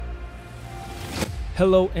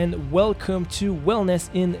Hello and welcome to Wellness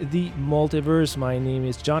in the Multiverse. My name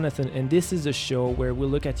is Jonathan and this is a show where we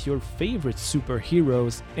look at your favorite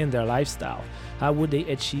superheroes and their lifestyle. How would they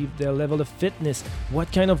achieve their level of fitness?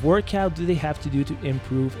 What kind of workout do they have to do to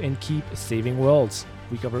improve and keep saving worlds?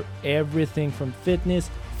 We cover everything from fitness,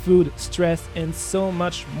 food, stress, and so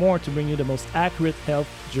much more to bring you the most accurate health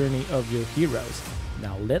journey of your heroes.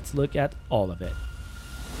 Now let's look at all of it.